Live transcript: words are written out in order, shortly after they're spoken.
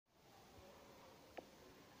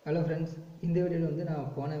Hello friends, இந்த வீடியோவில் வந்து நான்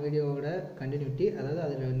போன வீடியோவோட கண்டினியூட்டி, அதாவது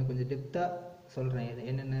அதில் இன்னும் கொஞ்சம் டெப்த்தாக சொல்கிறேன்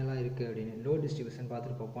என்னென்னலாம் இருக்குது அப்படின்னு. லோட் டிஸ்ட்ரிபியூஷன்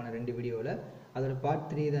பார்த்துருப்போம் போன 2 வீடியோவில். அதோட பார்ட்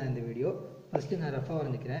 3 தான் இந்த வீடியோ. ஃபஸ்ட்டு நான் ரஃபாக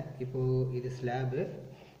வரைஞ்சிக்கிறேன். இப்போது இது ஸ்லாபு,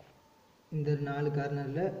 இந்த 4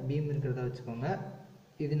 கார்னரில் பீம் இருக்கிறதா வச்சுக்கோங்க.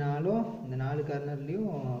 இது இந்த 4 கார்னர்லேயும்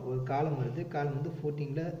ஒரு காலம் வருது. காலம் வந்து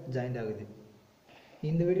ஃபூட்டிங்கில் ஜாயிண்ட் ஆகுது.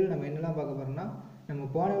 இந்த வீடியோவில் நம்ம என்னெல்லாம் பார்க்க போகிறோம்னா, நம்ம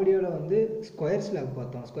போன வீடியோவில் வந்து ஸ்கொயர் ஸ்லாப்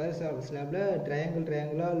பார்த்தோம். ஸ்கொயர் ஸ்லாப்பில்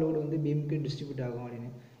ட்ரையாங்கிளாக லோடு வந்து பீமுக்கு டிஸ்ட்ரிபியூட் ஆகும் அப்படின்னு.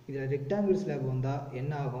 இதில் ரெக்டாங்கிள் ஸ்லாப் வந்தால்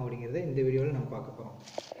என்ன ஆகும் அப்படிங்கிறத இந்த வீடியோவில் நம்ம பார்க்க போகிறோம்.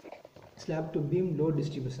 Slab to beam load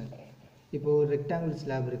distribution. இப்போது ஒரு ரெக்டாங்கிள்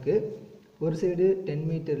ஸ்லாப் இருக்குது. ஒரு சைடு 10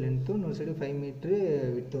 மீட்டர் லென்த்தும் இன்னொரு சைடு 5 மீட்ரு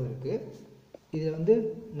விட்த்தும் இருக்குது. இதில் வந்து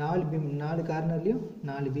 4 கார்னர்லேயும்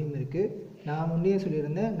 4 பீம் இருக்குது. நான் முன்னே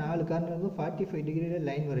சொல்லியிருந்தேன் 4 கார்னருக்கும் 45 டிகிரியில்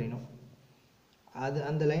லைன் வரையணும்.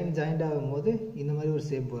 அந்த லைன் ஜாயிண்ட் ஆகும்போது இந்த மாதிரி ஒரு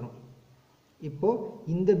ஷேப் வரும். இப்போது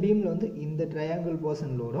இந்த பீமில் வந்து இந்த ட்ரையாங்கிள்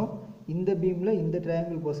போர்ஷன் லோடும், இந்த பீமில் இந்த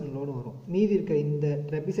ட்ரையாங்கிள் போர்ஷன் லோடும் வரும். மீதி இருக்க இந்த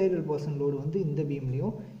ட்ரெபிசைடல் போர்ஷன் லோடு வந்து இந்த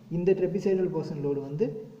பீம்லேயும், இந்த ட்ரெபிசைடல் போர்ஷன் லோடு வந்து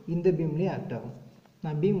இந்த பீம்லேயும் ஆக்ட் ஆகும்.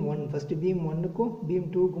 நான் பீம் 1 ஃபஸ்ட்டு பீம் 1க்கும் பீம்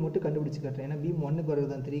 2க்கு மட்டும் கண்டுபிடிச்சி காட்டுறேன். ஏன்னா பீம் 1க்கு வரது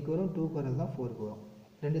தான் 3க்கு வரும், 2க்கு வரது தான் 4க்கு வரும்.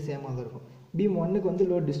 ரெண்டு சேமாக தான் இருக்கும். பீம் 1க்கு வந்து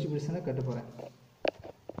லோட் டிஸ்ட்ரிபியூஷனை கட்ட போகிறேன்.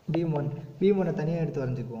 பீம் 1 தனியாக எடுத்து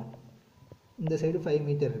வரைஞ்சிக்குவோம். இந்த சைடு 5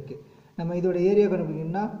 மீட்டர் இருக்குது. நம்ம இதோட ஏரியா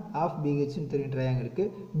கண்டுபிடிக்கணும்னா ½ BHன்னு தெரியும் ட்ரையாங்கிளுக்கு.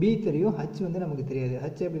 பி தெரியும், ஹச் வந்து நமக்கு தெரியாது.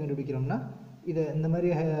 ஹச் எப்படி கண்டுபிடிக்கிறோம்னா, இதை இந்த மாதிரி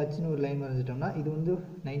ஹச்னு ஒரு லைன் வரைஞ்சிட்டோம்னா இது வந்து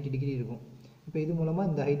 90 டிகிரி இருக்கும். இப்போ இது மூலமாக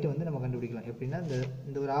இந்த ஹைட்டை வந்து நம்ம கண்டுபிடிக்கலாம். எப்படின்னா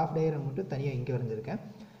இந்த ஒரு ½ டயக்ராம் மட்டும் தனியாக இங்கே வரைஞ்சிருக்கேன்.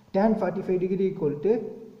 tan 45 டிகிரி =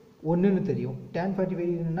 1ன்னு தெரியும். tan 45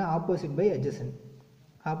 டிகிரினா opposite by adjacent.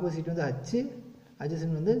 Opposite வந்து ஹச்,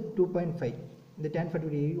 அட்ஜசன்ட் வந்து 2.5. இந்த tan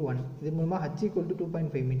 45 டிகிரி 1. இது மூலமாக h =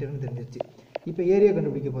 2.5 மீட்டர்னு தெரிஞ்சிருச்சு. இப்போ ஏரியா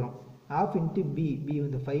கண்டுபிடிக்க போகிறோம். ½ × b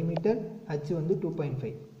வந்து 5 மீட்டர், h வந்து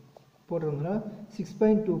 2.5 போடுறதுனால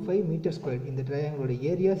 6.25 மீட்டர் ஸ்கொயர். இந்த ட்ரையாங்கிளோட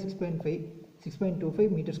ஏரியா 6.25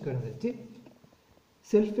 மீட்டர் ஸ்கொயர் வந்துருச்சு.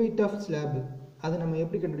 செல்ஃப் வெயிட் ஆஃப் ஸ்லாப் அதை நம்ம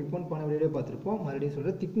எப்படி கண்டுபிடிப்போம்னு போன வீடியோ பார்த்துருப்போம். மறுபடியும்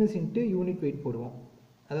சொல்கிறேன். திக்னஸ் இன்ட்டு யூனிட் வெயிட் போடுவோம்.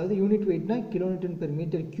 அதாவது யூனிட் வெயிட்னா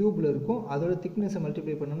kN/m³ இருக்கும். அதோட திக்னஸை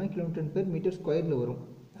மல்டிப்ளை பண்ணோம்னா kN/m² வரும்.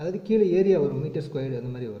 அதாவது கீழே ஏரியா வரும், மீட்டர் ஸ்கொயர்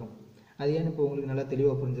அந்த மாதிரி வரும். அது ஏன்னு இப்போ உங்களுக்கு நல்லா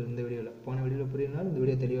தெளிவாக புரிஞ்சிடும் இந்த வீடியோவில். போன வீடியோவில் புரியனாலும் இந்த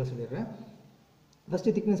வீடியோ தெளிவாக சொல்லிடுறேன்.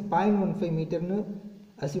 ஃபஸ்ட்டு திக்னஸ் 0.15 மீட்டர்னு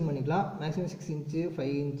அசியூம் பண்ணிக்கலாம். மேக்ஸிமம் 6 இன்ச்சு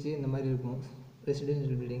 5 இன்ச்சு இந்த மாதிரி இருக்கும்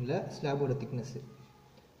ரெசிடென்ஷியல் பில்டிங்கில் ஸ்லாபோட திக்னஸ்ஸு.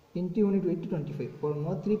 இன்ட்டு யூனிட் வெயிட் 25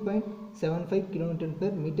 போடும்போது 3.75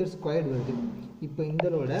 kN/m² வருது. இப்போ இந்த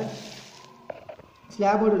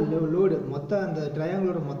ஸ்லாபோட லோடு மொத்த அந்த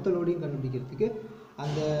ட்ரையாங்கிளோட மொத்த லோடையும் கண்டுபிடிக்கிறதுக்கு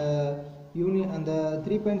அந்த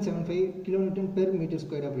 3.75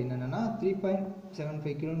 kN/m² அப்படின்னு என்னன்னா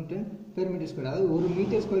 3.75 kN/m². அதாவது ஒரு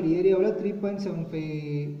மீட்டர் ஸ்கொயர் ஏரியாவில் 3.75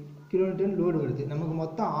 kN லோடு வருது. நமக்கு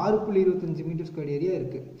மொத்தம் 6.25 மீட்டர் ஸ்கொயர் ஏரியா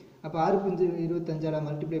இருக்குது. அப்போ 6.25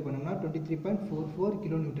 மல்டிப்ளை பண்ணோம்னா 23.44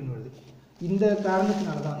 kN வருது. இந்த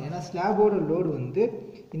காரணத்தினால தான், ஏன்னா ஸ்லாபோட லோடு வந்து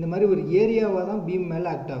இந்த மாதிரி ஒரு ஏரியாவாக தான் பீம் மேலே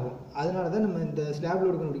ஆக்ட் ஆகும். அதனால தான் நம்ம இந்த ஸ்லாப்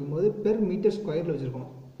லோடு கண்டுபிடிக்கும் போது பெர் மீட்டர் ஸ்கொயரில் வச்சுருக்கோம்,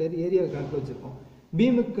 பெர் ஏரியா கணக்கில் வச்சுருக்கோம்.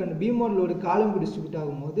 பீமோட லோடு காலமுக்கு டிஸ்ட்ரிபியூட்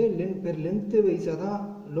ஆகும்போது பெர் லென்த்து வைஸாக தான்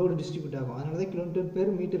லோடு டிஸ்ட்ரிபியூட் ஆகும். அதனால தான்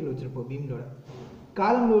kN/m வச்சுருப்போம் பீம் லோட.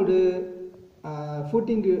 காலம் லோடு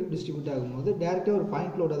ஃபூட்டிங்கு டிஸ்ட்ரிபியூட் ஆகும்போது டேரெக்டாக ஒரு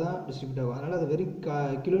பாயிண்ட் லோட தான் டிஸ்ட்ரிபியூட் ஆகும். அதனால் அது வெறும்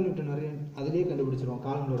kN வரையும் அதிலேயே கண்டுபிடிச்சிருவோம்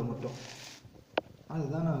காலம் லோட மட்டும்.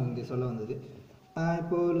 அதுதான் நான் இங்கே சொல்ல வந்தது.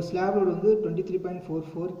 இப்போது ஒரு ஸ்லாப் லோடு வந்து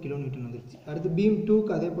 23.44 kN வந்துருச்சு. அடுத்து பீம்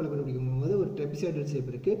 2க்கு அதே போல் கண்டுபிடிக்கும் போது ஒரு ட்ரெபிசைடல் ஷேப்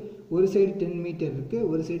இருக்குது. ஒரு சைடு 10 மீட்டர் இருக்குது,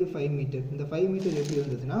 ஒரு சைடு 5 மீட்டர். இந்த 5 மீட்டர் எப்படி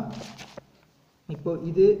வந்ததுன்னா, இப்போ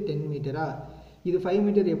இது 10 மீட்டரா, இது 5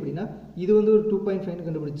 மீட்டர். எப்படின்னா இது வந்து ஒரு 2.5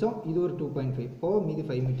 கண்டுபிடிச்சோம், இது ஒரு 2.5 போக மீதி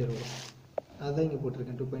 5 மீட்டர் வரும். அதுதான் இங்கே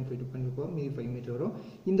போட்டிருக்கேன். 2.5 போக மீதி 5 மீட்டர் வரும்.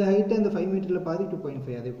 இந்த ஹைட்டை அந்த 5 மீட்டரில் பாதி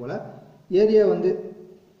 2.5. அதே போல்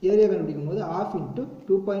ஏரியா கண்டுபிடிக்கும் போது ½ ×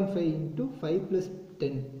 2.5 × 5 +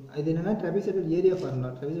 10. அது என்னென்னா trapezoidal area formula.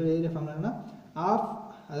 Trapezoidal area ஃபார்முலானா ½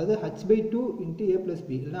 அதாவது h/2 × a + b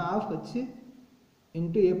இல்லைனா ½ h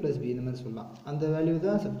 × a + b இந்த மாதிரி சொல்லலாம். அந்த வேல்யூ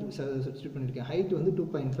தான் சப்ஸ்டியூட் பண்ணியிருக்கேன். ஹைட் வந்து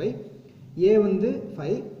 2.5, a வந்து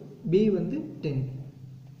 5, b வந்து 10.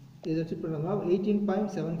 இதை சப்ஸ்டியூட் பண்ணுறோம்னா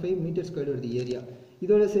 18.75 மீட்டர் ஸ்கொயர் வருது ஏரியா.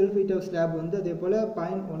 இதோட செல்ஃப் வெயிட் ஆஃப் ஸ்லாப் வந்து அதே போல்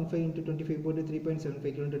 0.15 × 25 போட்டு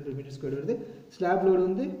 3.75 kN/m² வருது. ஸ்லாப் லோடு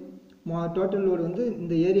வந்து டோட்டல் லோடு வந்து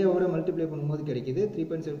இந்த ஏரியாவோட மல்டிப்ளை பண்ணும்போது கிடைக்கிது.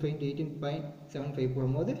 3.75 × 18.75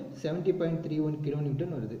 போடும்போது 70.31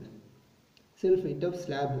 kN வருது செல்ஃப் வெயிட் ஆஃப்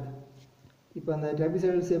ஸ்லாப். இப்போ அந்த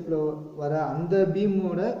ட்ரெபிசைடல் ஷேப்பில் வர அந்த பீம்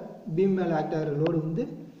மேலே ஆக்ட் ஆகிற லோடு வந்து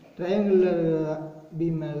ட்ரையாங்கிள்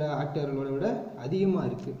பீம் மேலே ஆக்ட் ஆகிற லோடை விட அதிகமாக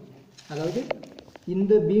இருக்குது. அதாவது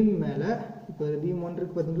இந்த பீம் மேலே, இப்போ பீம் 1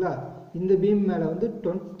 இருக்குது பார்த்தீங்களா, இந்த பீம் மேலே வந்து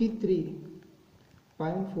 23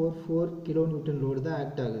 0.44 kN லோடு தான்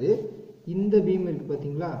ஆக்ட் ஆகுது. இந்த பீம் இருக்குது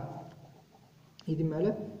பார்த்தீங்களா, இது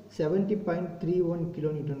மேலே 70.31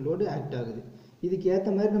 kN லோடு ஆக்ட் ஆகுது. இதுக்கு ஏற்ற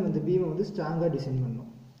மாதிரி நம்ம இந்த பீமை வந்து ஸ்ட்ராங்காக டிசைன் பண்ணணும்.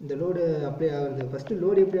 இந்த லோடு அப்ளை ஆகுது, ஃபஸ்ட்டு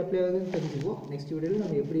லோடு எப்படி அப்ளை ஆகுதுன்னு தெரிஞ்சுக்குவோம். நெக்ஸ்ட் வீடியோவில்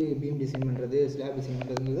நம்ம எப்படி பீம் டிசைன் பண்ணுறது, ஸ்லாப் டிசைன்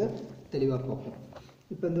பண்ணுறதுங்கிறத தெளிவாக பார்ப்போம்.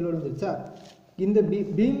 இப்போ இந்த லோடு வந்துருச்சா, இந்த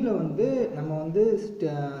பீமில் வந்து நம்ம வந்து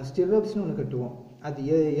ஸ்டிரப்ஸ்னு ஒன்று கட்டுவோம். அது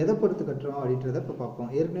எதை பொறுத்து கட்டுறோம் அப்படின்றத இப்போ பார்ப்போம்.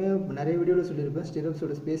 ஏற்கனவே நிறைய வீடியோவில் சொல்லியிருப்பேன்,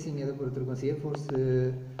 ஸ்டிரப்ஸோட ஸ்பேசிங் எதை பொறுத்து இருக்கும். ஷியர் ஃபோர்ஸ்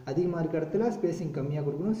அதிகமாக இருக்க இடத்துல ஸ்பேசிங் கம்மியாக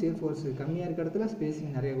கொடுக்கணும், ஷியர் ஃபோர்ஸ் கம்மியாக இருக்க இடத்துல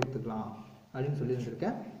ஸ்பேசிங் நிறைய கொடுத்துக்கலாம் அப்படின்னு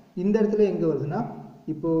சொல்லியிருந்திருக்கேன். இந்த இடத்துல எங்கே வருதுன்னா,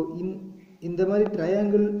 இப்போது இந்த மாதிரி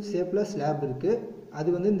ட்ரையாங்கிள் ஷேப்பில் ஸ்லாப் இருக்குது, அது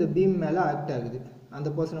வந்து இந்த பீம் மேலே ஆக்ட் ஆகுது. அந்த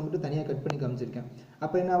போர்ஷனை மட்டும் தனியாக கட் பண்ணி காமிச்சிருக்கேன்.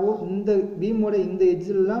 அப்போ என்னாவோ இந்த பீமோட இந்த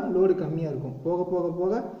எட்ஜிலலாம் லோடு கம்மியாக இருக்கும். போக போக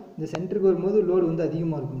போக இந்த சென்டருக்கு வரும்போது லோடு வந்து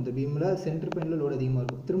அதிகமாக இருக்கும். இந்த பீமில் சென்டர் பாயிண்டில் லோடு அதிகமாக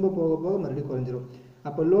இருக்கும். திரும்ப போக போக மறுபடியும் குறைஞ்சிரும்.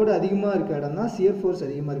 அப்போ லோடு அதிகமாக இருக்க இடம் தான் ஷியர் ஃபோர்ஸ்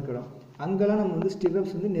அதிகமாக இருக்க இடம். அங்கெல்லாம் நம்ம வந்து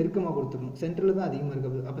ஸ்டிரப்ஸ் வந்து நெருக்கமாக கொடுத்துடணும். சென்டரில் தான் அதிகமாக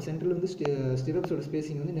இருக்குது. அப்போ சென்டரில் வந்து ஸ்டிரப்ஸோட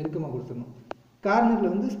ஸ்பேசிங் வந்து நெருக்கமாக கொடுத்துடணும்.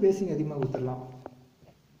 கார்னரில் வந்து ஸ்பேசிங் அதிகமாக கொடுத்துடலாம்.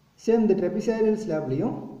 சேம் இந்த ட்ரெபிசாய்டல்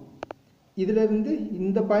ஸ்லாப்லேயும் இதிலேருந்து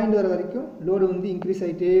இந்த பாயிண்ட் வர வரைக்கும் லோடு வந்து இன்க்ரீஸ்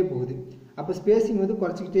ஆகிட்டே போகுது. அப்போ ஸ்பேசிங் வந்து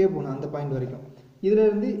குறைச்சிக்கிட்டே போகணும் அந்த பாயிண்ட் வரைக்கும்.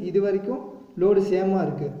 இதிலேருந்து இது வரைக்கும் லோடு சேமாக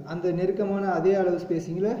இருக்குது. அந்த நெருக்கமான அதே அளவு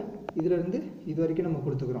ஸ்பேசிங்கில் இதிலேருந்து இது வரைக்கும் நம்ம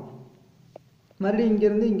கொடுத்துக்கிறோம். மறுபடியும்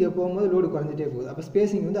இங்கேருந்து இங்கே போகும்போது லோடு குறைஞ்சிட்டே போகுது. அப்போ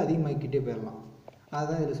ஸ்பேசிங் வந்து அதிகமாகிக்கிட்டே போயிடலாம்.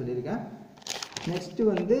 அதுதான் இதில் சொல்லியிருக்கேன். நெக்ஸ்ட்டு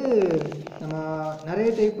வந்து நம்ம நிறைய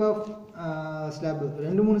டைப் ஆஃப் ஸ்லாப்,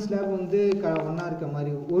 2-3 ஸ்லாப் வந்து ஒன்றா இருக்க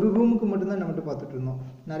மாதிரி ஒரு ரூமுக்கு மட்டும்தான் நம்மகிட்ட பார்த்துட்டு இருந்தோம்.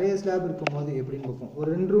 நிறைய ஸ்லாப் இருக்கும் போது எப்படின்னு பார்ப்போம். ஒரு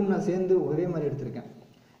 2 ரூம் நான் சேர்ந்து ஒரே மாதிரி எடுத்திருக்கேன்.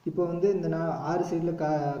 இப்போ வந்து இந்த நான் 6 சைடில்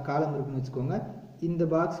காலம் இருக்குன்னு வச்சுக்கோங்க. இந்த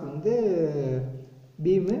பாக்ஸ் வந்து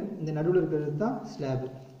பீமு, இந்த நடுவில் இருக்கிறது தான் ஸ்லாப்.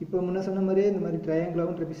 இப்போ முன்ன சொன்ன மாதிரியே இந்த மாதிரி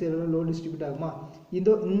ட்ரையாங்கிளாகவும் ட்ரெபிசைடலும் லோடு டிஸ்ட்ரிபியூட் ஆகுமா,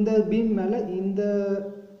 இந்த பீம் மேலே இந்த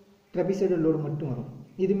ட்ரெபிசைடல் லோடு மட்டும் வரும்.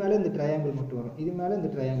 இது மேலே இந்த ட்ரையாங்கிள் மட்டும் வரும். இது மேலே இந்த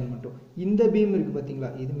ட்ரையாங்கிள் மட்டும். இந்த பீம் இருக்குது பார்த்தீங்களா,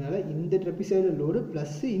 இது மேலே இந்த ட்ரெபிசைடல் லோடு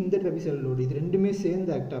ப்ளஸ் இந்த ட்ரெபிசைடல் லோடு, இது ரெண்டுமே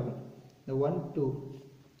சேர்ந்து ஆக்ட் ஆகும். இந்த 1, 2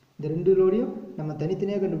 இந்த 2 லோடையும் நம்ம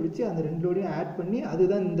தனித்தனியாக கண்டுபிடிச்சி அந்த 2 லோடையும் ஆட் பண்ணி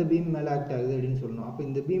அதுதான் இந்த பீம் மேலே ஆக்ட் ஆகுது அப்படின்னு சொல்லணும். அப்போ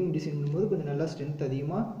இந்த பீம் டிசைன் பண்ணும்போது கொஞ்சம் நல்லா ஸ்ட்ரென்த்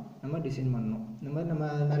அதிகமாக நம்ம டிசைன் பண்ணணும். இந்த மாதிரி நம்ம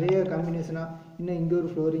நிறைய காம்பினேஷனாக இன்னும் இங்கே ஒரு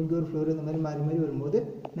ஃப்ளோர் இங்கே ஒரு ஃப்ளோர் இந்த மாதிரி மாறி மாறி வரும்போது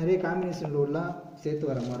நிறைய காம்பினேஷன் லோடெலாம் சேர்த்து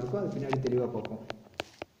வர மாதிரி இருக்கும். அது பின்னாடி தெளிவாக பார்ப்போம்.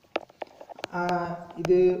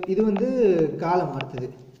 இது வந்து காலம். அடுத்தது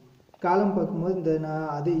காலம் பார்க்கும்போது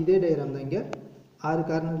இந்த இதே டயக்ராம் தான். இங்கே 6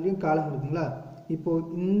 கார்னர்லேயும் காலம் இருக்குங்களா. இப்போது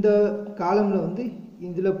இந்த காலமில் வந்து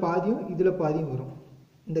இதில் பாதியும் வரும்.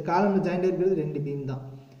 இந்த காலமில் ஜாயிண்ட் இருக்கிறது 2 பீம் தான்.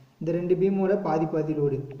 இந்த 2 பீமோட பாதி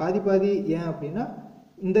லோடு. பாதி ஏன் அப்படின்னா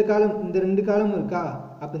இந்த 2 காலமும் இருக்கா.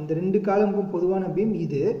 அப்போ இந்த 2 காலமுக்கும் பொதுவான பீம்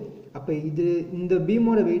இது. அப்போ இந்த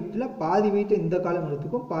பீமோட வெயிட்டில் பாதி வெயிட்டை இந்த காலம்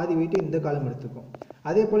எடுத்துக்கும், பாதி வெயிட்டை இந்த காலம் எடுத்துக்கும்.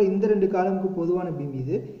 அதே போல் இந்த 2 காலமுக்கு பொதுவான பீம்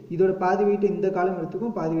இது. இதோட பாதி வெயிட்டை இந்த காலம்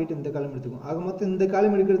எடுத்துக்கும், பாதி வெயிட்டை இந்த காலம் எடுத்துக்கும். ஆக மொத்தம் இந்த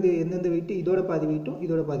காலம் எடுக்கிறது எந்தெந்த வெயிட்டு, இதோட பாதி வெயிட்டும்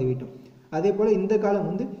இதோட பாதி வெயிட்டும். அதே போல் இந்த காலம்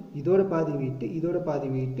வந்து இதோட பாதி வெயிட்டு, இதோட பாதி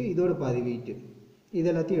வெயிட்டு, இதோட பாதி வெயிட்டு, இது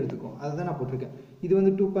எல்லாத்தையும் எடுத்துக்கும். அதை தான் நான் போட்டிருக்கேன். இது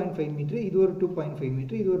வந்து 2.5 மீட்ரு, இது ஒரு 2.5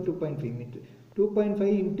 மீட்ரு, இது ஒரு 2.5 metre.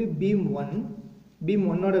 2.5 into beam 1, beam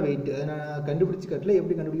 1ஓட weight. அதை நான் கண்டுபிடிச்சி கட்டல,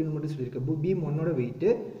 எப்படி கண்டுபிடிக்கணும்னு மட்டும் சொல்லியிருக்கேன். Beam 1ஓட weight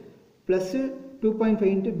plus 2.5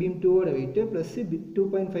 into beam 2ஓட weight plus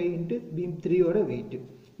 2.5 into beam 3ஓட weight.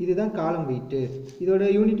 இதுதான் காலம் வெயிட்டு. இதோட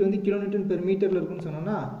யூனிட் வந்து கிலோமீட்டர் பெர் மீட்டரில் இருக்குன்னு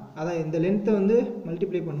சொன்னோன்னா, அதான் இந்த லென்த்தை வந்து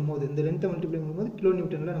மல்டிப்ளை பண்ணும்போது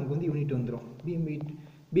கிலோமீட்டரில் நமக்கு வந்து யூனிட் வந்துடும்.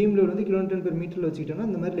 பீம் லோடு வந்து கிலோமீட்டர் பெர் மீட்டரில் வச்சுக்கிட்டோம்னா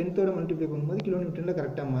இந்த மாதிரி லென்த்தோட மல்டிப்ளை பண்ணும்போது கிலோமீட்டரில்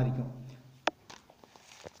கரெக்டாக மாறிக்கும்.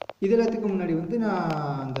 இது எல்லாத்துக்கும் முன்னாடி வந்து நான்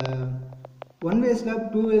அந்த 1 வே ஸ்லாப்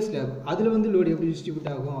 2 வே ஸ்லாப் அதில் வந்து லோடு எப்படி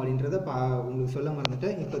டிஸ்ட்ரிபியூட் ஆகும் அப்படின்றத உங்களுக்கு சொல்ல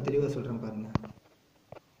மறந்துட்டேன். இப்போ தெளிவாக சொல்கிறேன் பாருங்கள்.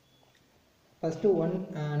 ஃபஸ்ட்டு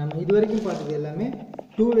நம்ம இது வரைக்கும் பார்த்தது எல்லாமே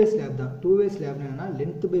 2 வே ஸ்லாப் தான். 2 வே ஸ்லாப்னா என்னன்னா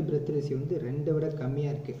லென்த் பை பிரெத் ரேஷியோ வந்து 2 விட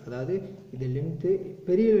கம்மியாக இருக்குது. அதாவது இது லென்த்து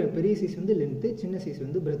பெரிய சைஸ் வந்து லென்த்து, சின்ன சைஸ்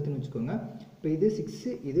வந்து பிரெத்துன்னு வச்சுக்கோங்க. இப்போ இது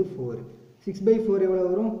 6, இது 4. 6/4 எவ்வளோ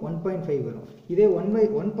வரும்? 1.5 வரும். இதே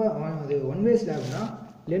 1 வே ஸ்லாப்னா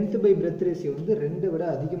லென்த் பை பிரெத் ரேஷியோ வந்து 2 விட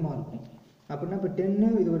அதிகமாக இருக்கும். அப்படின்னா இப்போ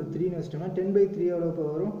 10 இது ஒரு 3ன்னு வச்சிட்டோம்னா 10/3 எவ்வளோ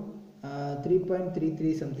வரும்?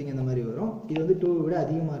 3.33 சம்திங் அந்த மாதிரி வரும். இது வந்து 2 விட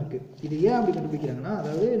அதிகமாக இருக்குது. இது ஏன் அப்படி கண்டுபிடிக்கிறாங்கன்னா,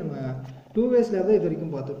 அதாவது நம்ம 2 வே ஸ்லாப் தான் இது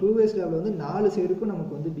வரைக்கும் பார்த்தோம். 2 வே ஸ்லாபில் வந்து 4 சைடுக்கும்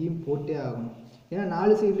நமக்கு வந்து பீம் போட்டே ஆகணும். ஏன்னா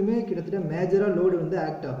 4 சைட்லையுமே கிட்டத்தட்ட மேஜராக லோடு வந்து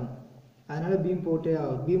ஆக்ட் ஆகும். அதனால் பீம்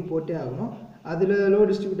போட்டே ஆகணும். அதில் லோடு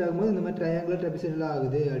டிஸ்ட்ரிபியூட் ஆகும்போது இந்த மாதிரி ட்ரையாங்குலர் ட்ரெபிசைடலாக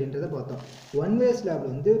ஆகுது அப்படின்றத பார்த்தோம். 1 வே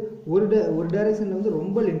ஸ்லாபில் வந்து ஒரு டைரக்ஷனில் வந்து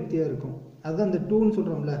ரொம்ப லென்த்தியாக இருக்கும். அதுதான் இந்த 2ன்னு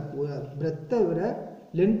சொல்கிறோம்ல, பிரெத்தை விட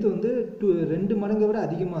லென்த் வந்து 2 மடங்கை விட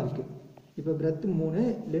அதிகமாக இருக்குது. இப்போ பிரெத் 3,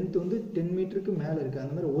 லென்த் வந்து 10 மீட்டருக்கு மேலே இருக்குது.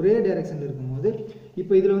 அந்த மாதிரி ஒரே டைரெக்ஷனில் இருக்கும்போது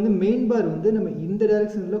இப்போ இதில் வந்து மெயின் பார் வந்து நம்ம இந்த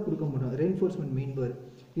டைரெக்ஷனில் கொடுக்க மாட்டோம். ரெயின்ஃபோர்ஸ்மெண்ட் மெயின் பார்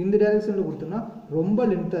இந்த டைரெக்ஷனில் கொடுத்தோம்னா ரொம்ப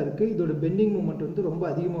லென்த்தாக இருக்குது, இதோட பெண்டிங் மூமெண்ட் வந்து ரொம்ப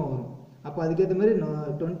அதிகமாக வரும். அப்போ அதுக்கேற்ற மாதிரி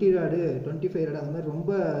 20 ராடு 25 ராடு அந்த மாதிரி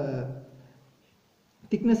ரொம்ப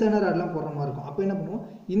திக்னஸான ராடெலாம் போடுற மாதிரி இருக்கும். அப்போ என்ன பண்ணுவோம்,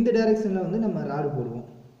 இந்த டைரெக்ஷனில் வந்து நம்ம ராடு போடுவோம்.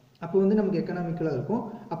 அப்போ வந்து நமக்கு எக்கனாமிக்கலாக இருக்கும்.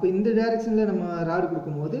 அப்போ இந்த டைரெக்ஷனில் நம்ம ராடு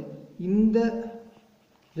கொடுக்கும்போது இந்த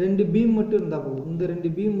 2 பீம் மட்டும் இருந்தால் போகும். இந்த 2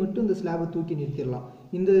 பீம் மட்டும் இந்த ஸ்லாபை தூக்கி நிறுத்திடலாம்.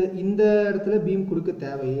 இந்த இடத்துல பீம் கொடுக்க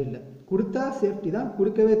தேவையே இல்லை. கொடுத்தா சேஃப்டி தான்,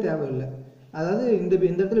 கொடுக்கவே தேவையில்லை. அதாவது இந்த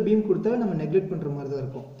இடத்துல பீம் கொடுத்தா நம்ம நெக்லெக்ட் பண்ணுற மாதிரி தான்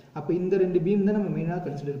இருக்கும். அப்போ இந்த 2 பீம் தான் நம்ம மெயினாக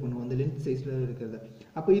கன்சிடர் பண்ணுவோம் அந்த லென்த் சைஸில் இருக்கிறத.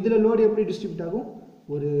 அப்போ இதில் லோடு எப்படி டிஸ்ட்ரிபியூட் ஆகும்,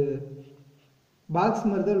 ஒரு பாக்ஸ்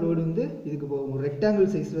மாதிரி தான் லோடு வந்து இதுக்கு போகும். ஒரு ரெக்டாங்கிள்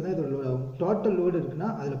சைஸில் தான் இதோட லோடு ஆகும். டோட்டல் லோடு இருக்குன்னா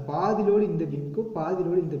அதில் பாதி லோடு இந்த பீமுக்கு, பாதி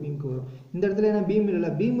லோடு இந்த பீமுக்கு வரும். இந்த இடத்துல ஏன்னா பீம்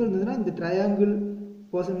இல்லை, பீம் இருந்ததுன்னா இந்த ட்ரையாங்கிள்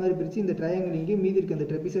போர்ஷன் மாதிரி பிரித்து இந்த ட்ரையாங்கிள் இங்கே மீதி இருக்க அந்த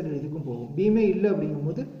ட்ரெபிசைடல் இதுக்கும் போகும். பீமே இல்லை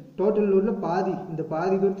அப்படிங்கும்போது டோட்டல் லோடில் பாதி, இந்த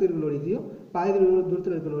பாதி தூரத்தில் இருக்கிற லோடு இதையும், பாதி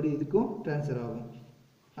தூரத்தில் இருக்கிற லோடு இதுக்கும் ட்ரான்ஸ்ஃபர் ஆகும்.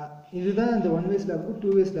 இதுதான் இந்த 1 வே ஸ்லாபுக்கும்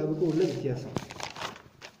 2 வே ஸ்லாபுக்கும் உள்ள வித்தியாசம்.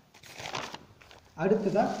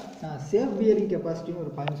 அடுத்ததான் நான் சேஃப் பியரிங் கெப்பாசிட்டின்னு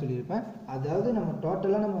ஒரு பாயிண்ட் சொல்லியிருப்பேன். அதாவது நம்ம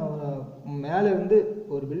டோட்டலாக நம்ம மேலே இருந்து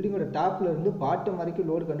ஒரு பில்டிங்கோட டாப்பில் இருந்து பாட்டம் வரைக்கும்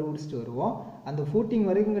லோடு கண்டுபிடிச்சிட்டு வருவோம். அந்த ஃபூட்டிங்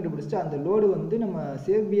வரைக்கும் கண்டுபிடிச்சிட்டு அந்த லோடு வந்து நம்ம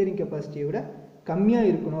சேஃப் பியரிங் கெப்பாசிட்டியை விட கம்மியாக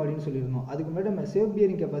இருக்கணும் அப்படின்னு சொல்லியிருந்தோம். அதுக்கு முன்னாடி நம்ம சேஃப்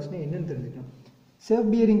பியரிங் கெப்பாசிட்டி என்னன்னு தெரிஞ்சுக்கணும். Safe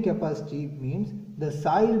bearing capacity means the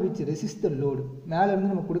soil which resist the load.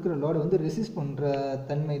 மேலேருந்து நம்ம கொடுக்குற லோடை வந்து ரெசிஸ்ட் பண்ணுற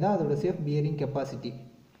தன்மை தான் அதோட சேஃப் பியரிங் கெப்பாசிட்டி.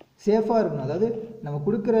 சேஃபாக இருக்கணும், அதாவது நம்ம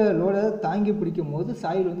கொடுக்குற லோடை தாங்கி பிடிக்கும் போது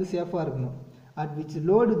சாயில் வந்து சேஃபாக இருக்கணும். At which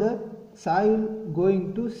load the soil going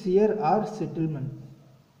to shear R settlement,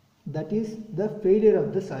 that is the failure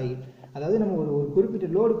of the soil. அதாவது நம்ம ஒரு குறிப்பிட்ட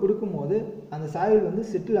லோடு கொடுக்கும்போது அந்த சாயில் வந்து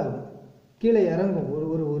செட்டில் ஆகும், கீழே இறங்கும்,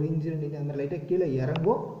 ஒரு இன்ச்சு 2 இன்ச்சு அந்த மாதிரி லைட்டாக கீழே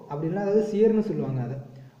இறங்கும். அப்படின்னா அதாவது சியர்னு சொல்லுவாங்க. அதை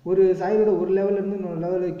ஒரு சாயிலோட ஒரு லெவல்லேருந்து இன்னொரு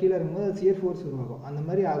லெவலில் கீழே இறங்கும்போது அது சியர் ஃபோர்ஸ் உருவாகும். அந்த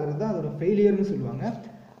மாதிரி ஆகிறது தான் அதோட ஃபெயிலியர்னு சொல்லுவாங்க.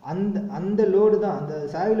 அந்த லோடு தான், அந்த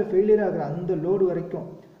சாயிலில் ஃபெயிலியர் ஆகிற அந்த லோடு வரைக்கும்,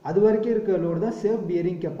 அது வரைக்கும் இருக்கிற லோடு தான் சேஃப்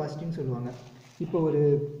பியரிங் கெப்பாசிட்டின்னு சொல்லுவாங்க. இப்போ ஒரு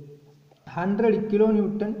 100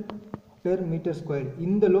 kN பெர் மீட்டர் ஸ்கொயர்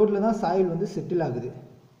இந்த லோடில் தான் சாயில் வந்து செட்டில் ஆகுது.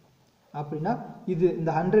 அப்படின்னா இந்த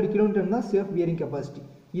 100 kN தான் சேஃப் பியரிங் கெப்பாசிட்டி.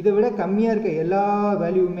 இதை விட கம்மியாக இருக்க எல்லா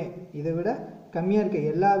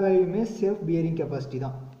வேல்யூவுமே சேஃப் பியரிங் கெப்பாசிட்டி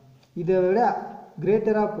தான். இதை விட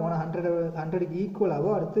கிரேட்டராக போனால் 100க்கு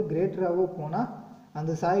ஈக்குவலாகவோ அடுத்து கிரேட்டராகவோ போனால்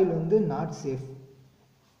அந்த சாயில் வந்து நாட் சேஃப்.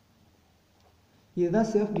 இதுதான்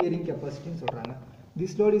சேஃப் பியரிங் கெப்பாசிட்டின்னு சொல்கிறாங்க.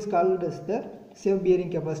 This load is called as the safe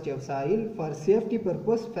bearing capacity of soil. For safety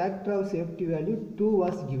purpose factor of safety value 2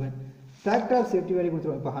 was given. Factor of safety value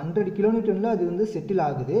கொடுத்துருவோம். இப்போ 100 kN அது வந்து செட்டில்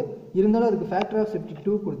ஆகுது, இருந்தாலும் அதுக்கு ஃபேக்டர் ஆஃப் சேஃப்டி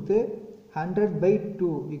 2 கொடுத்து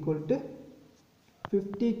 100/2 =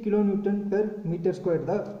 50 kN per metre square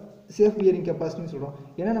தான் safe bearing கெப்பாசிட்டின்னு சொல்கிறோம்.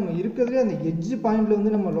 ஏன்னா நம்ம இருக்கிறதுலே அந்த எட்ஜ் பாயிண்டில்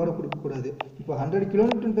வந்து நம்ம லோடை கொடுக்கக்கூடாது. இப்போ 100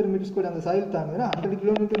 kN பெர் மீட்டர் ஸ்கொயர் அந்த சாயில் தாங்குதுன்னா 100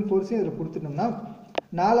 kN ஃபோர்ஸையும் அதில் கொடுத்துட்டோம்னா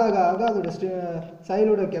நாளாக ஆக அதோட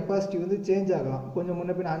சாயிலோட கெப்பாசிட்டி வந்து சேஞ்ச் ஆகலாம். கொஞ்சம்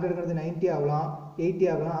முன்ன பின்ன 100ங்கிறது 90 ஆகலாம், 80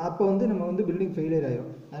 ஆகலாம். அப்போ வந்து நம்ம வந்து பில்டிங் ஃபெயிலியர் ஆகிடும்.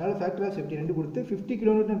 அதனால் ஃபேக்டர் ஆஃப் சேஃப்டி 2 கொடுத்து 50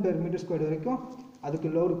 kN பெர் மீட்டர் ஸ்கொயர் வரைக்கும் அதுக்கு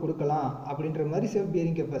லோடு கொடுக்கலாம் அப்படின்ற மாதிரி சேஃப்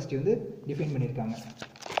பியரிங் கெப்பாசிட்டி வந்து டிஃபைன் பண்ணியிருக்காங்க.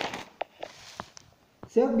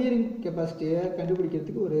 சேஃப் பியரிங் கெப்பாசிட்டியை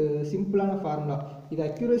கண்டுபிடிக்கிறதுக்கு ஒரு சிம்பிளான ஃபார்முலா. இது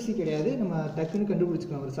அக்யூரசி கிடையாது, நம்ம டக்குன்னு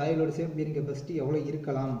கண்டுபிடிச்சிக்கலாம் ஒரு சாயிலோட சேஃப் பியரிங் கெப்பாசிட்டி எவ்வளோ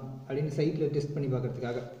இருக்கலாம் அப்படின்னு சைட்டில் டெஸ்ட் பண்ணி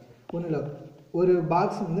பார்க்கறதுக்காக. ஒன்றும் இல்லை, ஒரு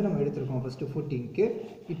பாக்ஸ் வந்து நம்ம எடுத்துருக்கோம் ஃபஸ்ட்டு ஃபுட்டிங்க்கு.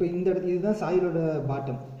 இப்போ இந்த இதுதான் சாயிலோட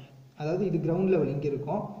பாட்டம், அதாவது இது கிரவுண்ட் லெவல் இங்கே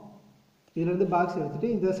இருக்கும். இதில் வந்து பாக்ஸ்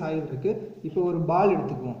எடுத்துகிட்டு இதுதான் சாயில் இருக்குது. இப்போ ஒரு பால்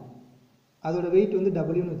எடுத்துக்குவோம், அதோட வெயிட் வந்து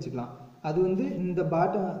டபிள்யூன்னு வச்சுக்கலாம். அது வந்து இந்த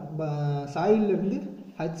பாட்டம் சாயிலிருந்து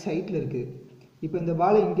ஹச் ஹைட்டில் இருக்குது. இப்போ இந்த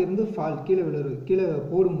பாலை இங்கேருந்து கீழே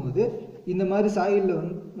போடும்போது இந்த மாதிரி சாயிலில்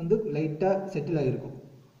வந்து லைட்டாக செட்டில் ஆகிருக்கும்.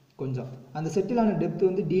 கொஞ்சம் அந்த செட்டில் ஆன டெப்த்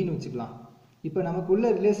வந்து டின்னு வச்சுக்கலாம். இப்போ நமக்கு உள்ள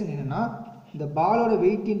ரிலேஷன் என்னென்னா, இந்த பாலோட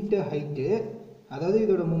வெயிட் இன்ட்டு ஹைட்டு, அதாவது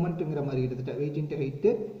இதோட மூமெண்ட்டுங்கிற மாதிரி கிட்டத்தட்ட wait into height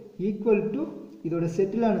equal to இதோட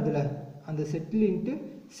செட்டில் ஆனதில் அந்த settle into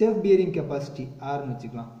safe bearing capacity ஆர்னு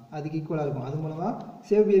வச்சுக்கலாம். அதுக்கு ஈக்குவலாக இருக்கும். அது மூலமாக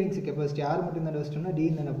சேஃப் பியரிங் கெப்பாசிட்டி ஆர் மட்டும் தானே வச்சிட்டோம்னா டி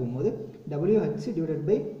தானே போகும்போது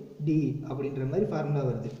WH/D அப்படின்ற மாதிரி ஃபார்முலா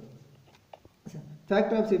வருது.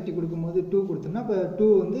 ஃபேக்டர் ஆஃப் சேஃப்டி கொடுக்கும்போது 2 கொடுத்தோம்னா இப்போ 2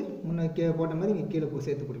 வந்து முன்னே போட்ட மாதிரி இங்கே கீழே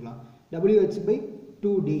சேர்த்து கொடுக்கலாம்.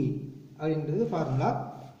 WH/2D அப்படின்றது formula.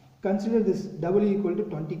 Consider this W =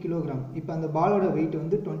 20 kg. இப்போ அந்த பாலோட வெயிட்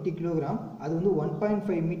வந்து 20 kg. அது வந்து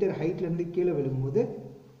 1.5 மீட்டர் ஹைட்லேருந்து கீழே விழும்போது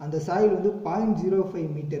அந்த சாயில் வந்து 0.05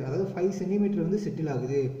 மீட்டர், அதாவது 5 சென்டிமீட்டர் வந்து செட்டில்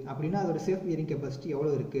ஆகுது. அப்படின்னா அதோட சேஃப் பியரிங் கெப்பாசிட்டி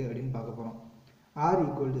எவ்வளோ இருக்குது அப்படின்னு பார்க்க போகிறோம். R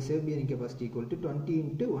equal to safe bearing capacity equal to 20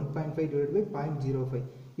 into 1.5 divided by 0.05.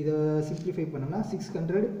 இதை simplify பண்ணோம்னா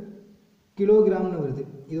 600 கிலோகிராம்னு வருது.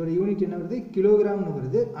 இதோட யூனிட் என்ன வருது? கிலோகிராம்னு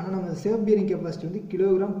வருது. ஆனால் நம்ம சேஃப் பியரிங் கெப்பாசிட்டி வந்து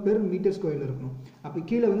கிலோகிராம் பெர் மீட்டர் ஸ்கொயரில் இருக்கணும். அப்போ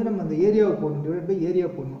கீழே வந்து நம்ம அந்த ஏரியாவை போடணும், டிவைட் பை ஏரியா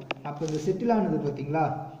போடணும். அப்போ இந்த செட்டில் ஆனது பார்த்தீங்களா,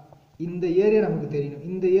 இந்த ஏரியா நமக்கு தெரியணும்.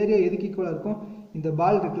 இந்த ஏரியா எதுக்கு ஈக்குவலாக இருக்கும்? இந்த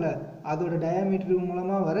பால் இருக்குல்ல, அதோட டயாமீட்டர்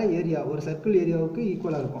மூலமாக வர ஏரியா ஒரு சர்க்கிள் ஏரியாவுக்கு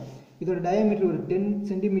ஈக்குவலாக இருக்கும். இதோட டயாமீட்டர் ஒரு 10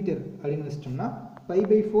 சென்டிமீட்டர் அப்படின்னு வச்சிட்டோம்னா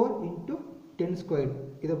 5/4 இன்ட்டு 10 ஸ்கொயர்.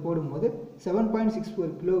 இதை போடும்போது 7.64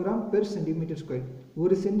 கிலோகிராம் பெர் சென்டிமீட்டர் ஸ்கொயர்.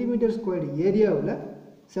 ஒரு சென்டிமீட்டர் ஸ்கொயர் ஏரியாவில்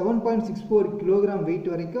 7.64 கிலோகிராம் வெயிட்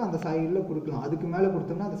வரைக்கும் அந்த சாயிலில் கொடுக்கலாம். அதுக்கு மேலே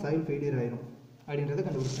கொடுத்தோம்னா அந்த சாயில் ஃபெயிலியர் ஆயிரும் அப்படின்றத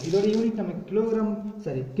கண்டுபிடிச்சோம். இதோட யூனிட் நம்ம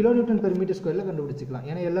கிலோநியூட்டன் பெர் மீட்டர் ஸ்கொயரில் கண்டுபிடிச்சிக்கலாம்.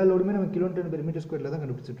 ஏன்னா எல்லா லோடுமே நம்ம கிலோநியூட்டன் பெர் மீட்டர் ஸ்கொயரில் தான்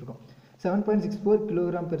கண்டுபிடிச்சிட்டு இருக்கோம். 7.64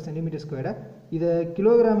 கிலோகிராம் பெர் சென்டிமீட்டர் ஸ்கொயரை இதை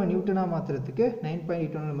கிலோகிராமை நியூட்டனாக மாற்றுறதுக்கு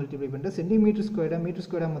 9.81 மல்டிப்ளை பண்ணிட்டு சென்டிமீட்டர் ஸ்கொயரை மீட்டர்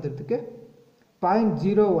ஸ்கொயராக மாற்றுறதுக்கு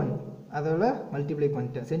 0.01 அதோட மல்டிப்ளை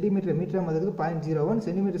பண்ணிட்டேன். சென்டிமீட்டர் மீட்டராக மாற்றுறதுக்கு 0.01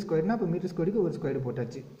 சென்டிமீட்டர் ஸ்கொயர்னா இப்போ மீட்டர் ஸ்கொயருக்கு ஒரு ஸ்கொயர்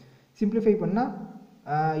போட்டாச்சு. சிம்பிளிஃபை பண்ணால்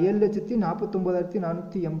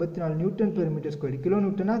 7,49,484 Newton per metre square. Kilo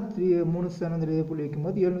நியூட்டனா 3 சதவீத புள்ளி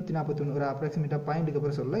வைக்கும்போது 741 ஒரு அப்ராக்சிமேட்டாக பாயிண்ட்டுக்கு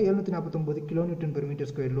அப்புறம் சொல்லலாம். 749 kilo Newton per metre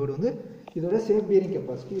square load வந்து இதோட சேஃப் பியரிங்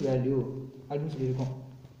கெப்பாசிட்டி வேல்யூ அப்படின்னு சொல்லியிருக்கோம்.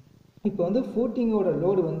 இப்போ வந்து ஃபூட்டிங்கோட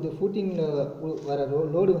லோடு வந்து ஃபூட்டிங்கில் வர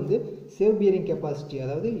லோடு வந்து சேஃப் பியரிங் கெப்பாசிட்டி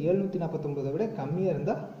அதாவது 749 விட கம்மியாக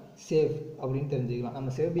இருந்தால் சேஃப் அப்படின்னு தெரிஞ்சுக்கலாம். நம்ம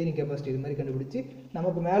சேஃப் பியரிங் கெப்பாசிட்டி இது மாதிரி கண்டுபிடிச்சி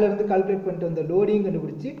நமக்கு மேலே இருந்து கால்குலேட் பண்ணிட்டு வந்த லோடிங்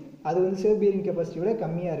கண்டுபிடிச்சி அது வந்து சேஃப் பியரிங் கெப்பாசிட்டி விட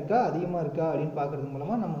கம்மியாக இருக்கா அதிகமாக இருக்கா அப்படின்னு பார்க்கறது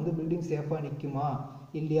மூலமாக நம்ம வந்து பில்டிங் சேஃபாக நிற்குமா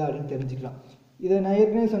இல்லையா அப்படின்னு தெரிஞ்சுக்கலாம். இதை நான்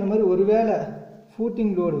ஏற்கனவே சொன்ன மாதிரி ஒருவேளை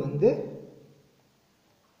ஃபூட்டிங் லோடு வந்து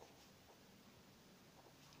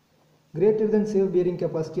கிரேட்டர் தென் சேஃப் பியரிங்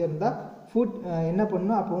கெப்பாசிட்டியாக இருந்தால் என்ன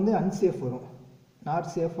பண்ணணும், அப்போ வந்து அன்சேஃப் வரும், நாட்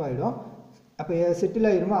சேஃப் ஆகிடும். அப்போ செட்டில்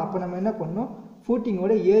ஆகிடுமா, அப்போ நம்ம என்ன பண்ணணும்,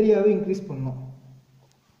 ஃபூட்டிங்கோட ஏரியாவை இன்க்ரீஸ் பண்ணணும்.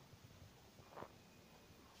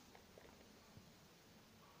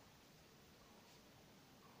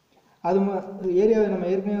 அது ஏரியாவை நம்ம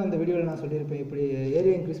ஏற்கனவே அந்த வீடியோவில் நான் சொல்லியிருப்பேன், இப்படி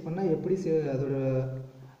ஏரியா இன்க்ரீஸ் பண்ணால் எப்படி அதோட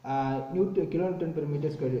கிலோமீட்டர் பெர்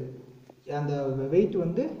மீட்டர் ஸ்கொயர் அந்த வெயிட்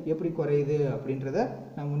வந்து எப்படி குறையுது அப்படின்றத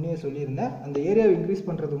நான் முன்னே சொல்லியிருந்தேன். அந்த ஏரியாவை இன்க்ரீஸ்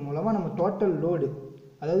பண்ணுறது மூலமாக நம்ம டோட்டல் லோடு,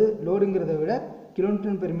 அதாவது லோடுங்கிறத விட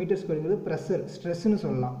கிலோமீட்டர் பெர் மீட்டர் ஸ்கொயருங்கிறது ப்ரெஷர் ஸ்ட்ரெஸ்ன்னு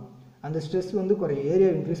சொல்லலாம். அந்த ஸ்ட்ரெஸ் வந்து குறையும்.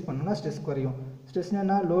 ஏரியாவை இன்க்ரீஸ் பண்ணோம்னா ஸ்ட்ரெஸ் குறையும்.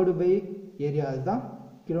 ஸ்ட்ரெஸ்னா லோடு பை ஏரியா, அதுதான்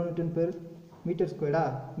கிலோமீட்டர் பெர் மீட்டர் ஸ்கொயரா.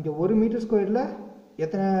 இங்கே 1 மீட்டர் ஸ்கொயரில்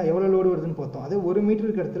எவ்வளோ லோடு வருதுன்னு பார்த்தோம். அதே 1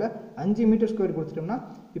 மீட்டருக்கு இடத்துல 5 மீட்டர் ஸ்கொயர் கொடுத்துட்டோம்னா,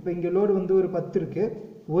 இப்போ இங்கே லோடு வந்து ஒரு 10 இருக்குது,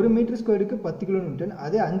 1 மீட்டர் ஸ்கொயருக்கு 10 கிலோமீட்டர்.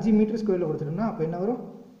 அதே 5 மீட்டர் ஸ்கொயரில் கொடுத்துட்டோம்னா அப்போ என்ன வரும்,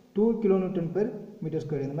 2 கிலோமீட்டர் பெர் மீட்டர்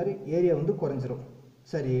ஸ்கொயர். இந்த மாதிரி ஏரியா வந்து குறைஞ்சிரும்,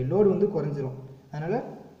 சரி லோடு வந்து குறைஞ்சிரும். அதனால்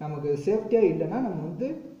நமக்கு சேஃப்டியாக இல்லைன்னா நம்ம வந்து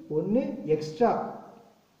ஒன்று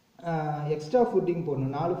எக்ஸ்ட்ரா ஃபூட்டிங்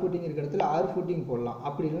போடணும். 4 ஃபூட்டிங் இருக்கிற இடத்துல 6 ஃபூட்டிங் போடலாம்.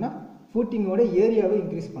 அப்படி இல்லைன்னா ஃபூட்டிங்கோட ஏரியாவை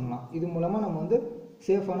இன்க்ரீஸ் பண்ணலாம். இது மூலமாக நம்ம வந்து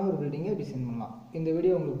சேஃபான ஒரு பில்டிங்கை டிசைன் பண்ணலாம். இந்த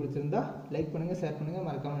வீடியோ உங்களுக்கு பிடிச்சிருந்தா லைக் பண்ணுங்கள், ஷேர் பண்ணுங்கள்,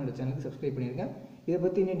 மறக்காமல் என்னோட சேனலுக்கு சப்ஸ்கிரைப் பண்ணிடுங்க. இதை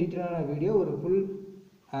பற்றி இன்னும் டீட்டெயிலான வீடியோ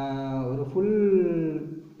ஒரு ஃபுல்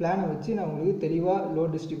பிளானை வச்சு நான் உங்களுக்கு தெளிவாக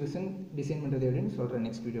லோட் டிஸ்ட்ரிபியூஷன் டிசைன் பண்ணுறது எப்படின்னு சொல்கிறேன்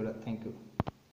நெக்ஸ்ட் வீடியோவில். தேங்க்யூ.